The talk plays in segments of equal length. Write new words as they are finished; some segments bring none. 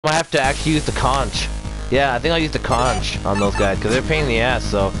I have to actually use the conch. Yeah, I think I'll use the conch on those guys, because they're a pain in the ass,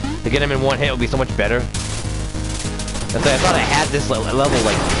 so to get them in one hit would be so much better. That's like, I thought I had this level,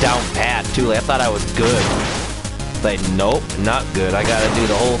 like, down pat, too. Like, I thought I was good. Like, nope, not good. I gotta do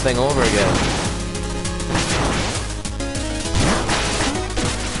the whole thing over again.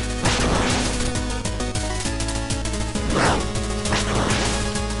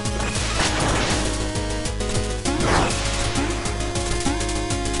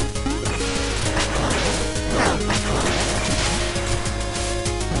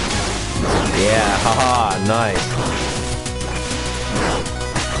 Yeah, haha, nice.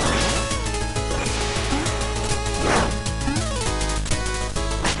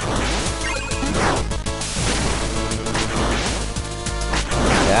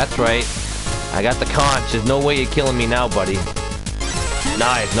 That's right. I got the conch. There's no way you're killing me now, buddy.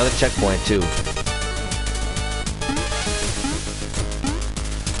 Nice, another checkpoint too.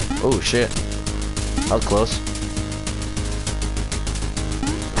 Oh shit. That was close.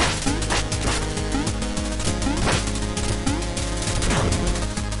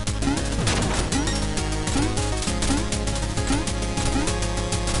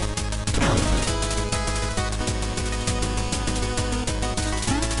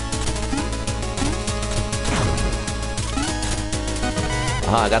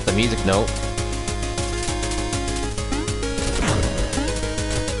 I got the music note.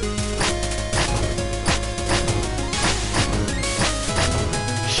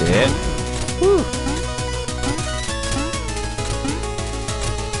 Shit. Woo.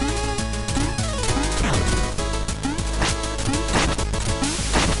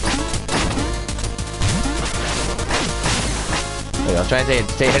 Hey, I'm trying to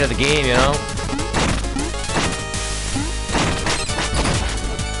stay ahead of the game, you know?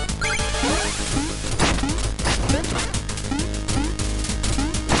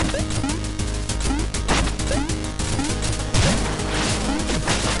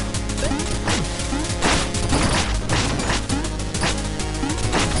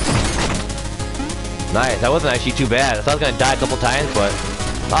 Nice, that wasn't actually too bad. I thought I was gonna die a couple times, but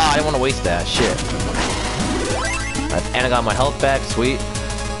I didn't want to waste that. Shit. And I got my health back, sweet.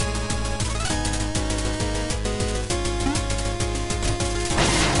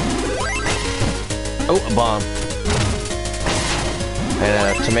 Oh, a bomb.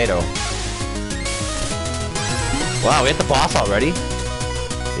 And a tomato. Wow, we hit the boss already?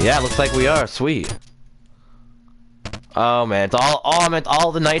 Yeah, looks like we are. Sweet. Oh man, it's I meant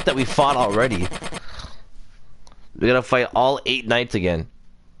all the nights that we fought already. We gotta fight all 8 nights again.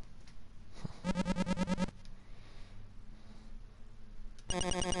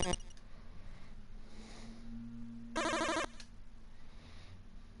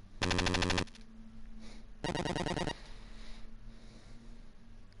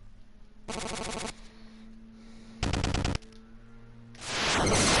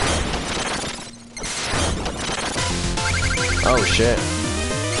 Oh shit.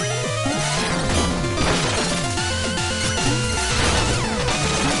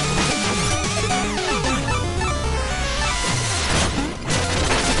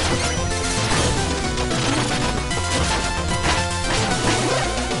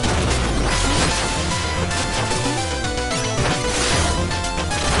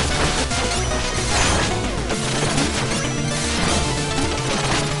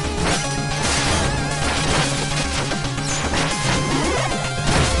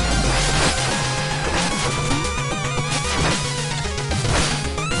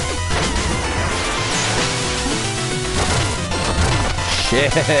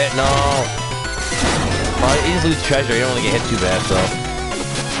 Shit, no. Well, you just lose treasure, you don't really get hit too bad, so.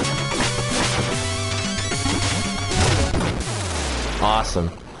 Awesome.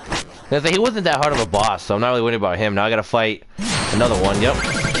 He wasn't that hard of a boss, so I'm not really worried about him. Now I gotta fight another one. Yep,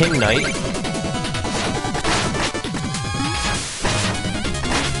 King Knight.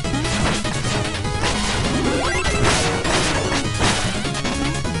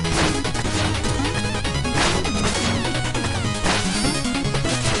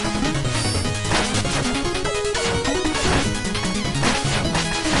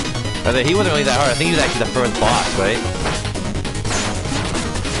 He wasn't really that hard. I think he was actually the first boss, right?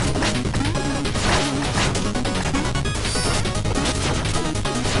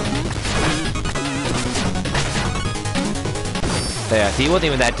 Yeah, he wasn't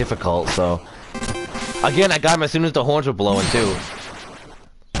even that difficult, so. Again, I got him as soon as the horns were blowing, too.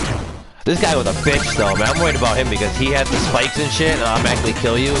 This guy was a bitch, though, man. I'm worried about him because he has the spikes and shit, and I'll actually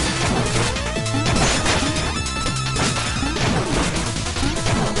kill you.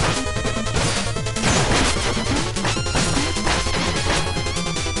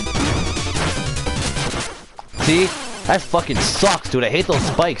 See? That fucking sucks, dude. I hate those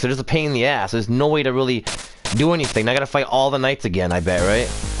spikes. They're just a pain in the ass. There's no way to really do anything. Now I gotta fight all the knights again, I bet, right?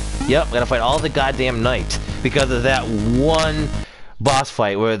 Yep, I gotta fight all the goddamn knights because of that one boss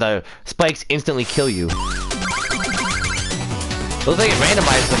fight where the spikes instantly kill you. Looks like it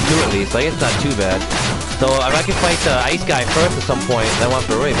randomizes them too, at least. Like, it's not too bad. So if I can fight the ice guy first at some point, then I won't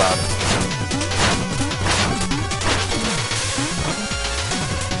have to worry about it.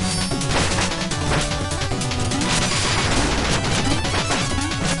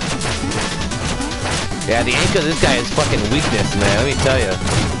 Yeah, the anchor of this guy is fucking weakness, man, let me tell you.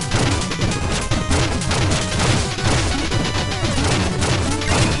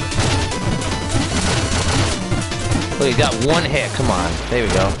 Look, he's got one hit, come on. There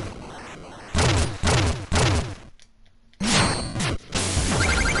we go.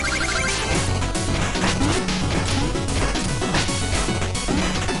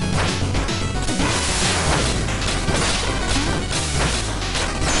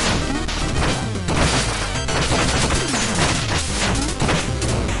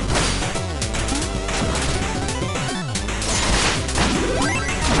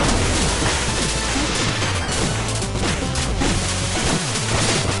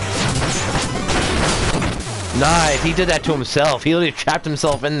 Nice, he did that to himself. He literally trapped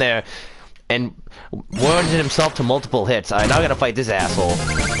himself in there and warranted himself to multiple hits. Alright, now I gotta fight this asshole.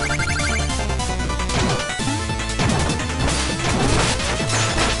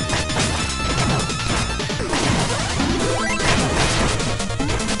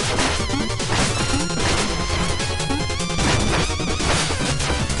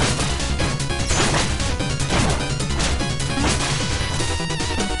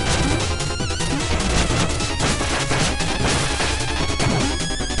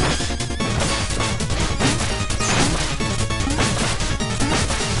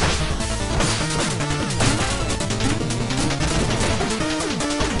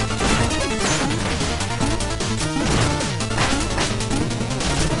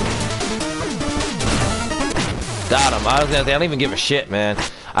 Got him. I was gonna say I don't even give a shit, man.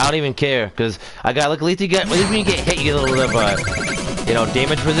 I don't even care because I got. Look, at least you get. At least when you get hit, you get a little bit of, you know,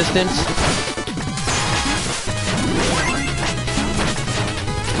 damage resistance.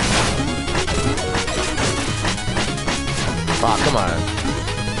 Oh, come on.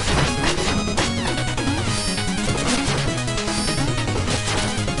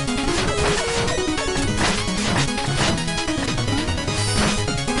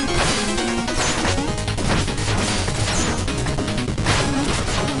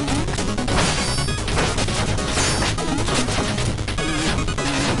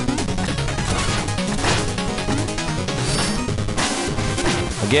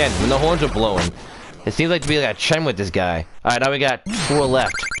 Again, when the horns are blowing. It seems like to be like a chime with this guy. Alright, now we got 4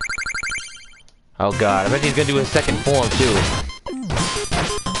 left. Oh god, I bet he's gonna do his second form too.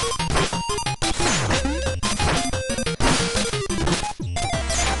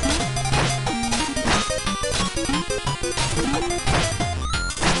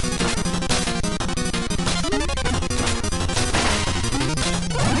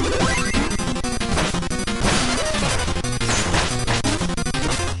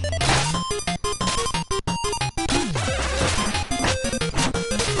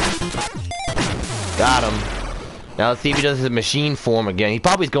 Got him. Now let's see if he does his machine form again. He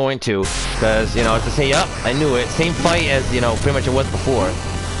probably's going to, because, you know, it's the same, yup, I knew it. Same fight as, you know, pretty much it was before.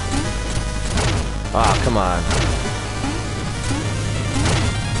 Ah, come on.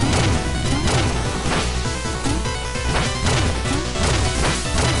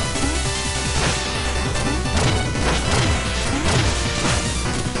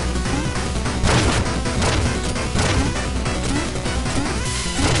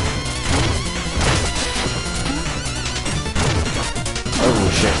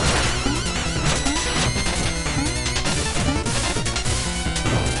 Oh, shit.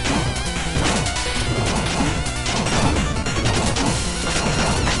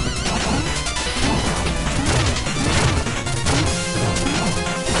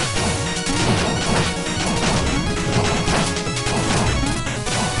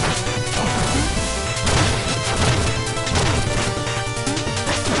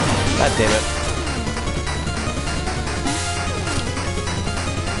 God damn it.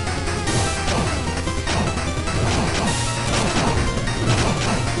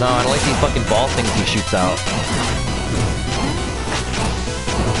 No, I don't like these fucking ball things he shoots out.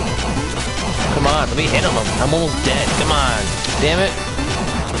 Come on, let me hit him. I'm almost dead. Come on. Damn it.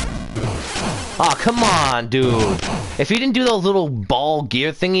 Aw, oh, come on, dude. If he didn't do those little ball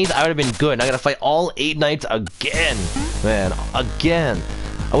gear thingies, I would have been good. And I gotta fight all 8 knights again. Man, again.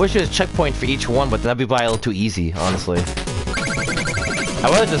 I wish there was a checkpoint for each one, but that'd be probably a little too easy, honestly. I'd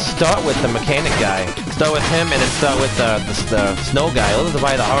rather just start with the mechanic guy. Start with him and then start with the snow guy. Those are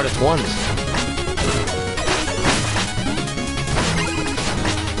probably the hardest ones.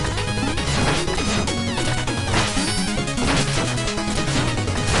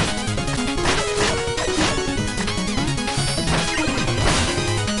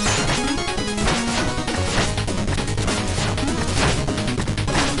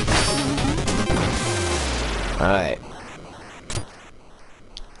 Alright.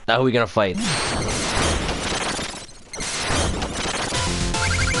 Now who are we gonna fight?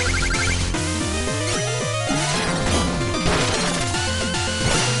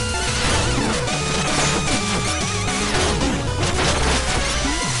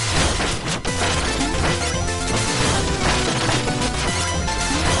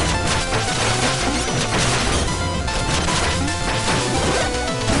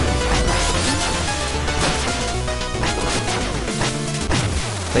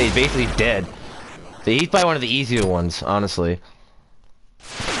 He's basically dead. He's probably one of the easier ones, honestly.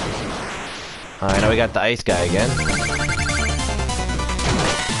 Alright, now we got the ice guy again.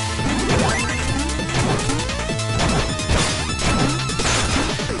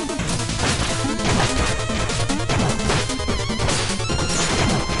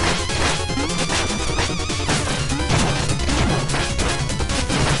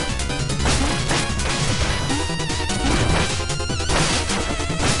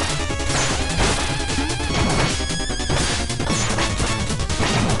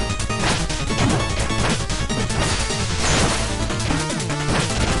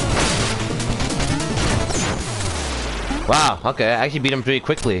 Wow, okay, I actually beat him pretty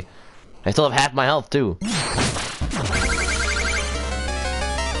quickly. I still have half my health, too.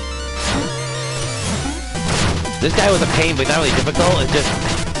 This guy was a pain, but he's not really difficult. It's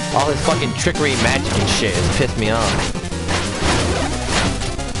just all his fucking trickery, magic, and shit has pissed me off.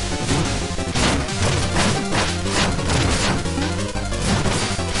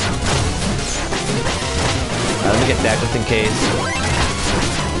 Let me get that just in case.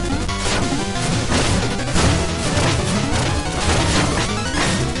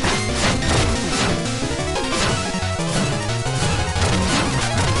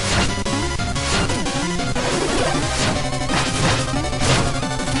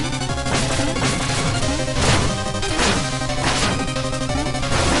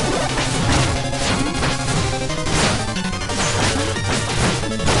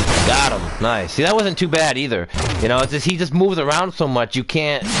 Got him. Nice. See, that wasn't too bad either. You know, it's just he just moves around so much you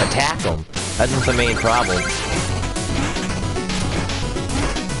can't attack him. That's just the main problem.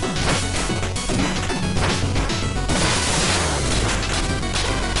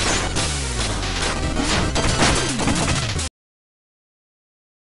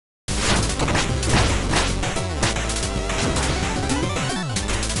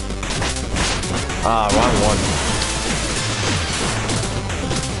 Ah, wrong one.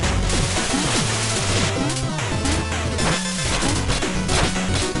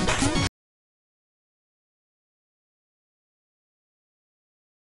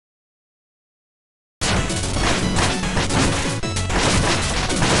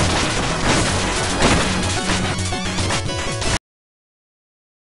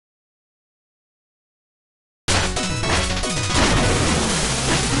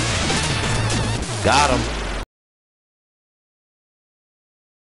 Got him.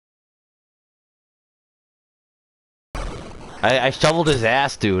 I shoveled his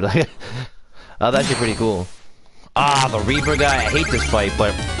ass, dude. Oh, that's actually pretty cool. Ah, the Reaper guy. I hate this fight,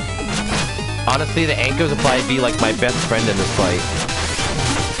 but honestly, the anchors will probably be like my best friend in this fight.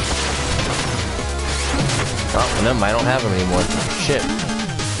 Oh, never mind. I don't have him anymore. Shit.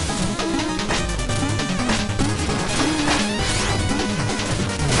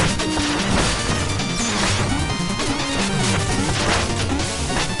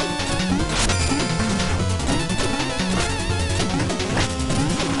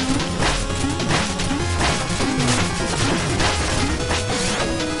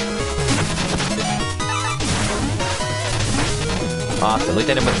 Awesome. At least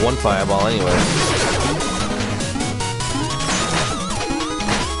I didn't miss one fireball anyway.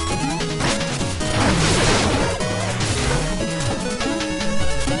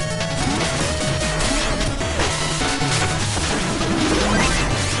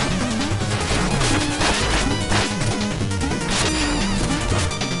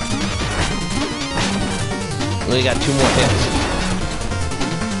 We only got 2 more hits.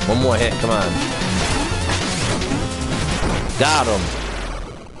 1 more hit, come on. Got him.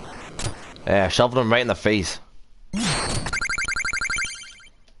 Yeah, shoveled him right in the face.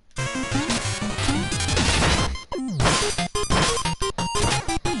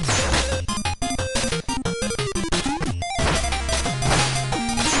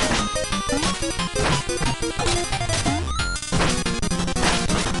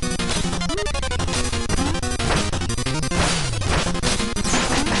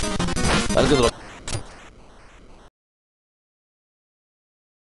 That's a good little...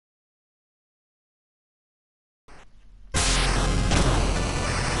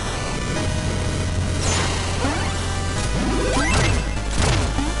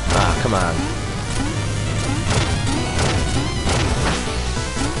 Ah, come on.